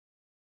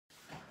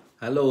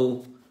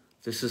Hello,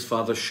 this is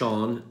Father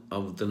Sean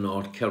of the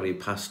North Kerry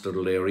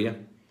pastoral area,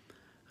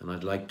 and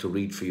I'd like to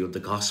read for you the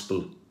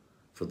Gospel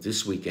for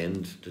this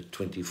weekend, the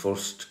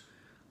 21st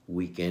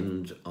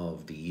weekend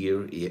of the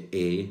year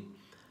A.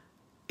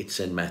 It's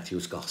in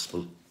Matthew's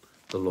Gospel.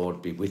 The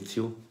Lord be with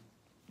you.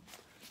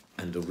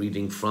 And a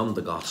reading from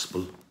the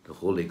Gospel, the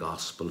Holy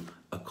Gospel,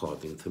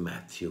 according to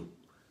Matthew.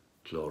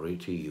 Glory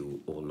to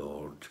you, O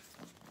Lord.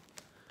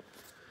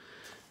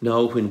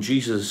 Now, when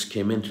Jesus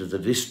came into the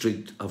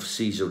district of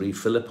Caesarea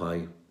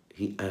Philippi,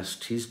 he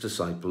asked his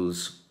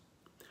disciples,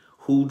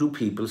 "Who do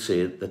people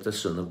say that the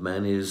Son of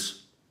Man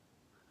is?"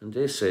 And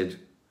they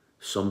said,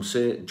 "Some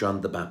say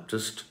John the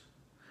Baptist,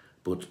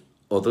 but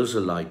others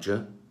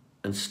Elijah,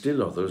 and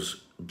still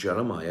others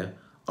Jeremiah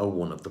or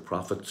one of the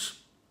prophets."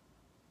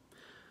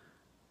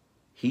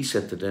 He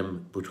said to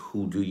them, "But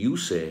who do you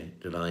say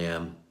that I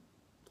am?"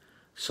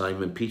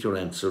 Simon Peter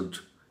answered,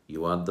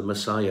 "You are the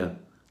Messiah,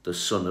 the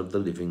Son of the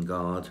living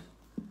God."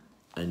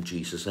 And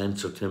Jesus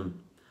answered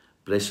him,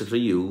 "Blessed are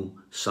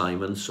you,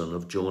 Simon, son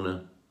of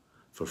Jonah,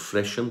 for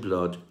flesh and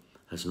blood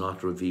has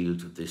not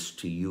revealed this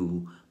to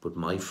you, but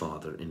my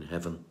Father in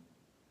heaven.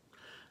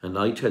 And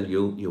I tell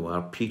you, you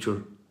are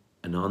Peter,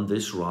 and on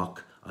this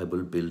rock I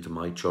will build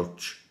my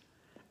church,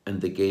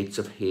 and the gates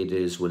of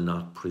Hades will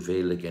not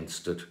prevail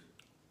against it.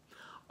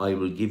 I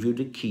will give you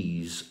the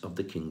keys of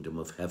the kingdom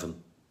of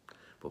heaven.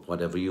 But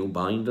whatever you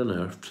bind on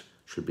earth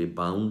shall be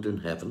bound in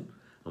heaven,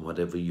 and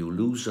whatever you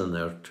loose on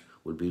earth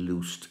will be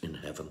loosed in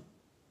heaven."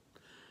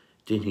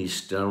 Then he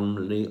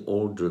sternly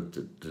ordered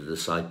the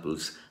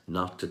disciples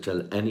not to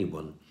tell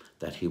anyone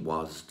that he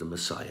was the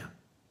Messiah.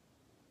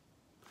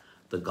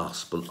 The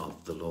Gospel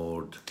of the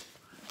Lord.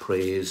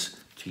 Praise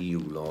to you,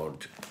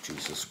 Lord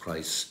Jesus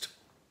Christ.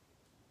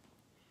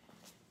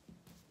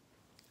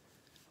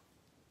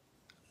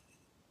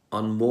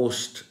 On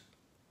most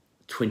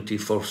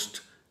 21st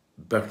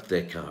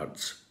birthday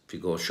cards, if you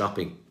go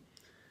shopping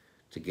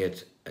to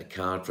get a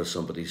card for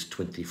somebody's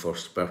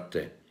 21st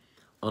birthday,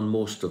 on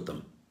most of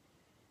them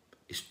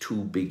is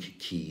two big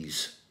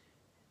keys.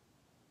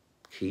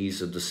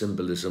 Keys of the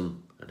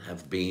symbolism and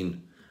have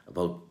been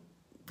about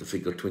the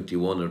figure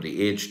 21 or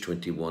the age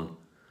 21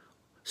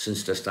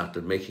 since they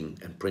started making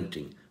and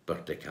printing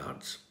birthday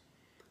cards.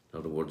 In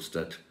other words,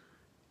 that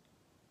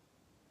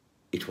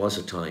it was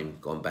a time,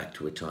 going back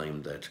to a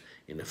time that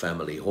in a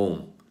family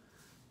home,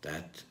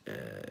 that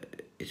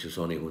it was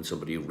only when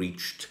somebody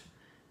reached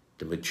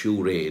the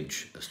mature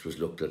age, as it was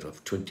looked at,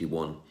 of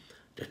 21,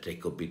 that they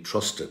could be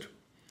trusted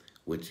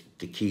with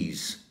the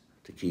keys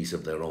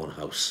of their own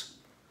house.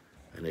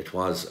 And it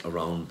was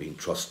around being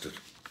trusted.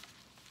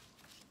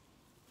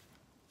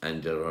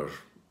 And there are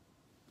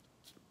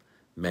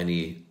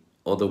many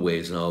other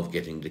ways now of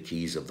getting the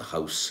keys of the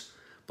house,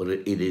 but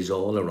it is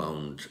all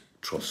around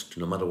trust.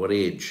 No matter what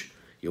age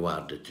you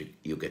are, that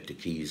you get the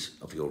keys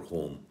of your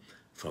home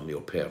from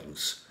your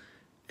parents.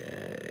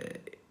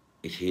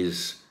 It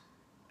is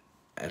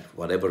at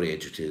whatever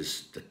age it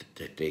is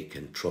that they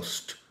can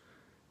trust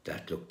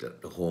that, look,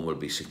 that the home will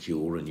be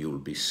secure and you'll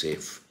be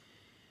safe.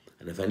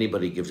 And if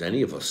anybody gives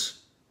any of us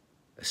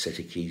a set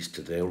of keys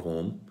to their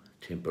home,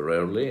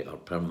 temporarily or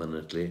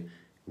permanently,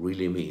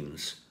 really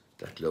means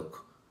that,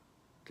 look,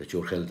 that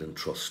you're held in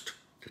trust,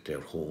 that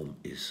their home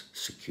is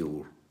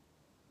secure.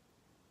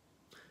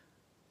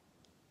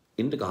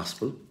 In the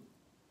Gospel,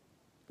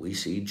 we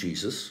see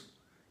Jesus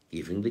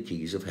giving the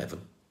keys of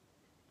heaven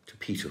to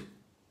Peter.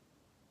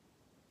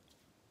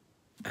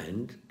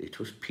 And it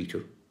was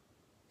Peter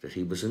that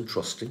he was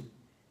entrusting.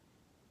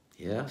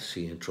 Yes,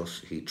 he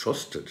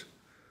trusted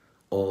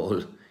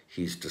all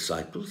his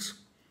disciples,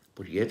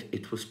 but yet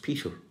it was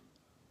Peter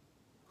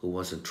who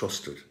was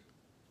entrusted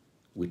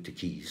with the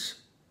keys,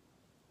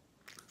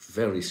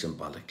 very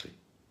symbolically.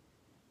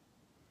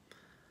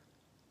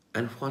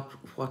 And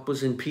what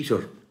was in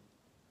Peter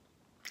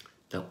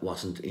that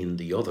wasn't in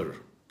the other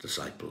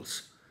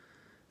disciples?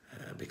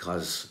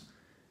 Because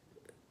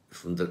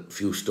from the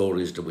few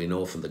stories that we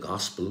know from the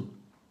Gospel,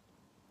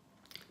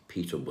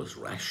 Peter was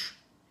rash.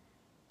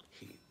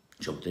 He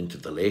jumped into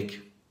the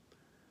lake,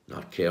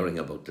 not caring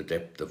about the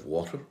depth of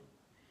water.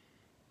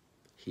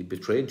 He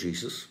betrayed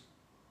Jesus,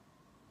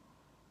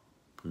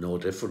 no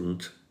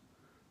different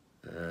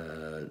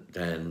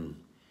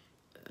than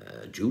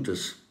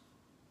Judas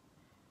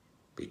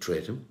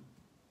betrayed him.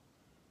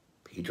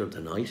 Peter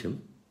denied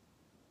him.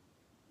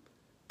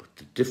 But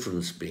the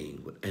difference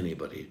being with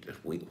anybody,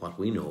 what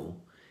we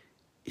know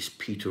is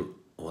Peter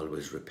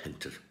always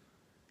repented.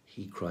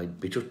 He cried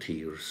bitter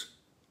tears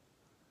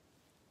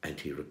and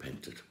he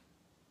repented.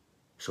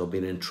 So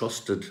being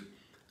entrusted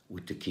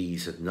with the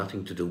keys had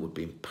nothing to do with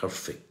being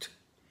perfect.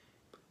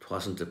 It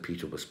wasn't that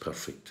Peter was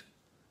perfect.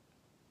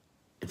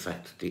 In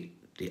fact, the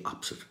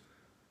opposite.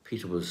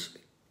 Peter was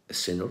a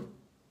sinner.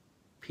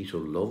 Peter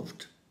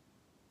loved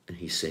and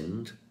he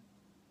sinned,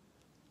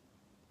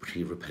 but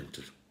he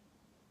repented.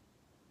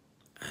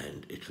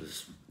 And it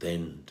was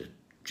then that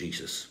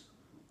Jesus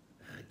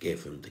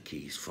gave him the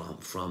keys.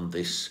 From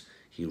this,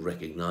 he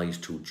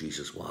recognized who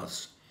Jesus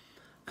was,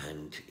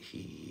 and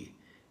he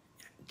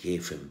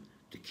gave him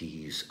the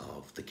keys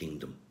of the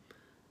kingdom.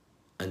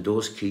 And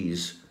those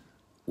keys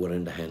were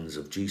in the hands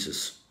of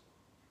Jesus,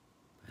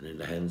 and in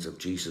the hands of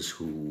Jesus,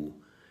 who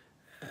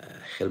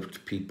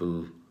helped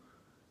people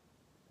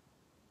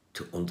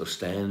to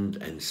understand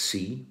and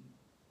see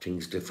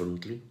things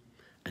differently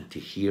and to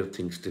hear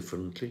things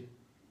differently.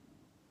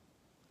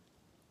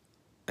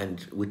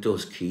 And with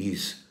those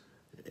keys,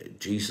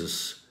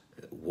 Jesus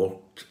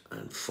worked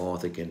and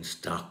fought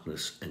against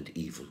darkness and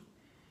evil.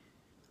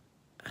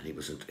 And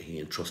he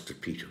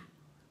entrusted Peter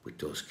with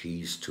those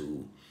keys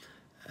to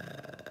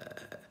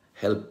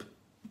help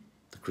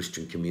the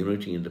Christian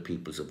community and the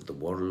peoples of the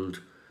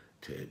world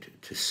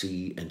to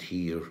see and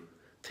hear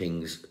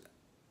things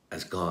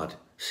as God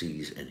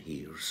sees and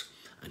hears,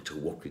 and to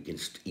work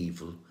against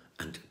evil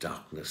and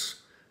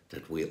darkness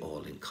that we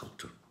all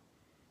encounter.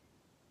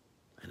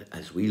 And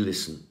as we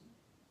listen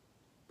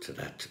to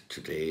that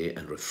today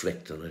and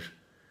reflect on it,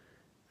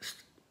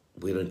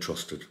 we're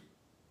entrusted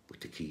with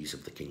the keys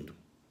of the kingdom,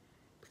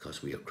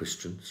 because we are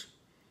Christians,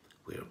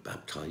 we are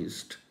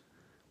baptized,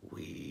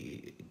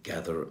 we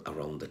gather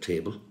around the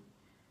table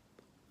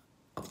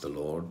of the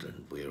Lord,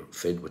 and we're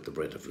fed with the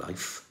bread of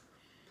life.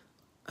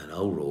 And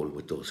our role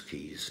with those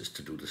keys is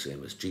to do the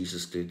same as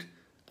Jesus did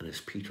and as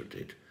Peter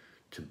did,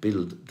 to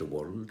build the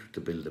world,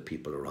 to build the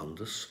people around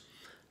us,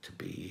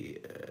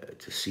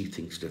 to see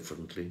things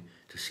differently,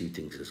 to see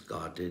things as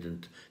God did,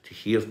 and to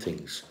hear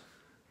things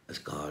as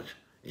God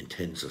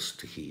intends us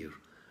to hear,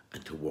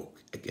 and to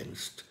work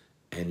against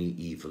any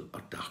evil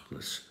or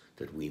darkness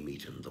that we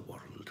meet in the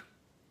world.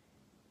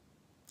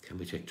 Can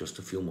we take just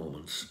a few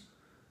moments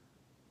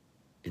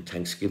in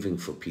thanksgiving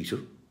for Peter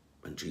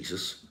and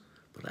Jesus,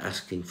 but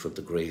asking for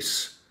the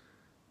grace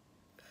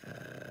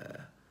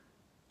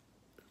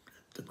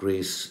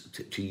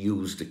to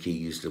use the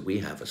keys that we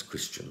have as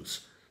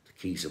Christians, the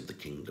keys of the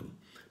kingdom,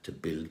 to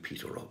build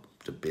Peter up,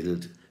 to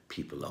build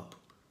people up.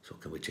 So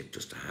can we take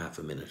just a half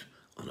a minute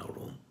on our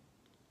own?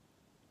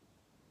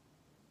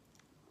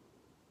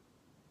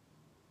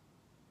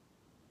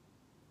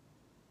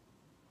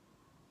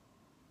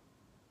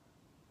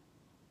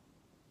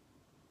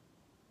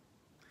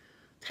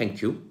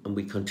 Thank you, and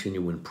we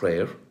continue in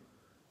prayer,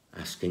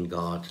 asking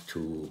God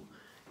to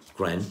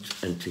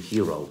grant and to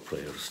hear our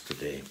prayers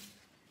today.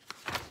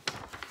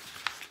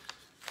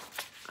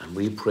 And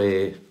we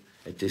pray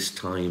at this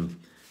time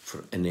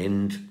for an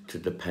end to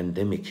the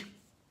pandemic.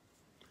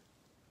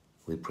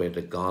 We pray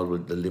that God will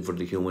deliver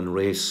the human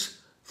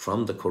race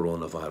from the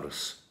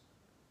coronavirus,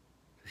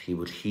 that he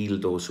will heal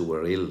those who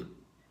are ill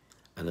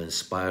and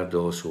inspire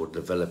those who are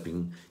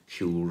developing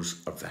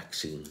cures or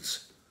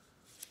vaccines.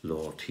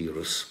 Lord, hear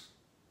us.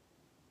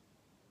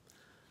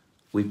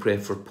 We pray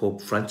for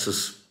Pope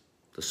Francis,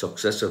 the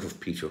successor of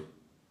Peter.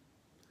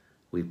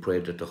 We pray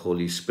that the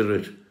Holy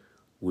Spirit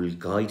will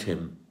guide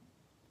him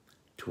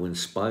to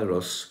inspire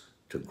us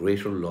to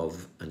greater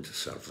love and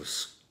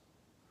service.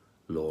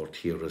 Lord,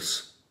 hear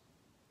us.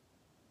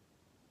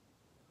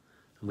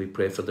 And we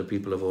pray for the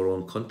people of our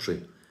own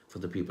country, for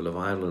the people of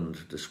Ireland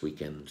this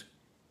weekend,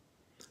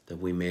 that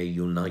we may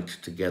unite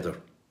together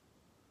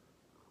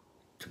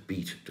to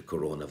beat the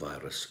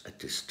coronavirus at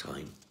this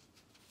time.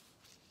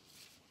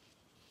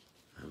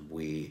 And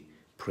we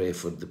pray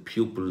for the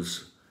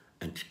pupils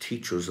and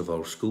teachers of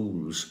our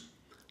schools,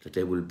 that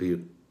they will be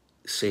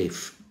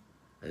safe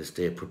as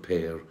they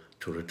prepare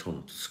to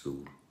return to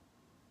school.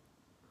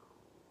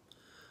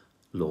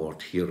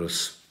 Lord, hear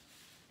us.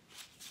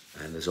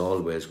 And as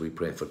always, we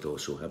pray for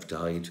those who have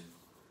died,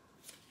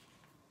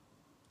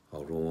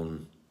 our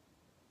own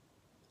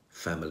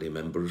family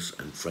members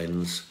and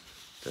friends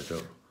that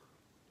are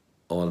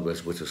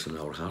always with us in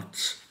our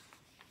hearts.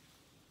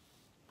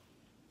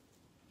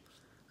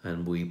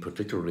 And we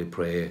particularly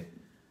pray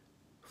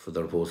for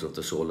the repose of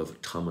the soul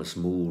of Thomas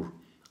Moore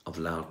of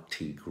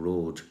Larteague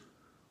Road,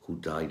 who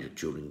died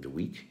during the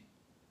week,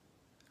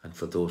 and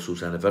for those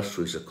whose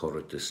anniversaries occur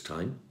at this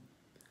time: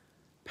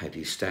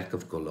 Paddy Stack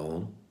of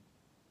Gowlown,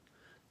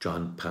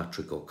 John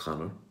Patrick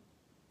O'Connor,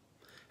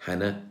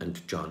 Hannah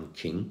and John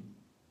King,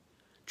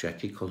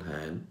 Jackie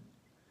Culhan,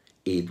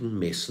 Aidan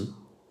Mason,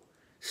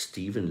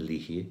 Stephen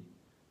Leahy,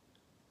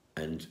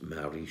 and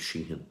Mary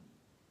Sheehan.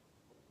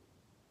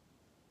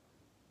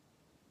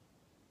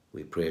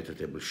 We pray that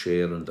they will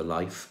share in the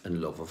life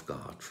and love of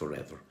God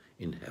forever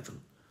in heaven.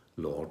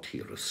 Lord,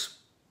 hear us.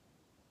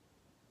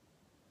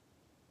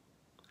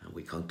 And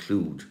we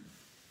conclude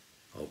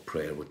our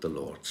prayer with the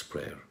Lord's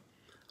Prayer.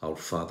 Our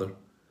Father,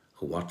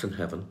 who art in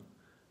heaven,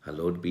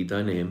 hallowed be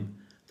thy name.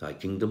 Thy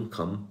kingdom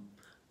come,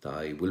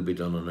 thy will be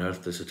done on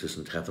earth as it is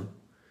in heaven.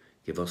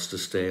 Give us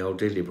this day our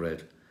daily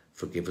bread.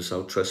 Forgive us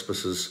our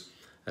trespasses,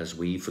 as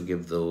we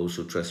forgive those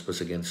who trespass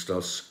against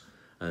us.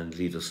 And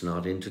lead us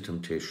not into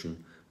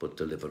temptation, but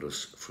deliver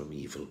us from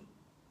evil.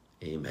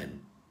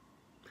 Amen.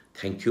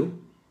 Thank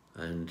you,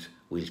 and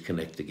we'll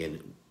connect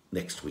again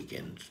next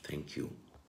weekend. Thank you.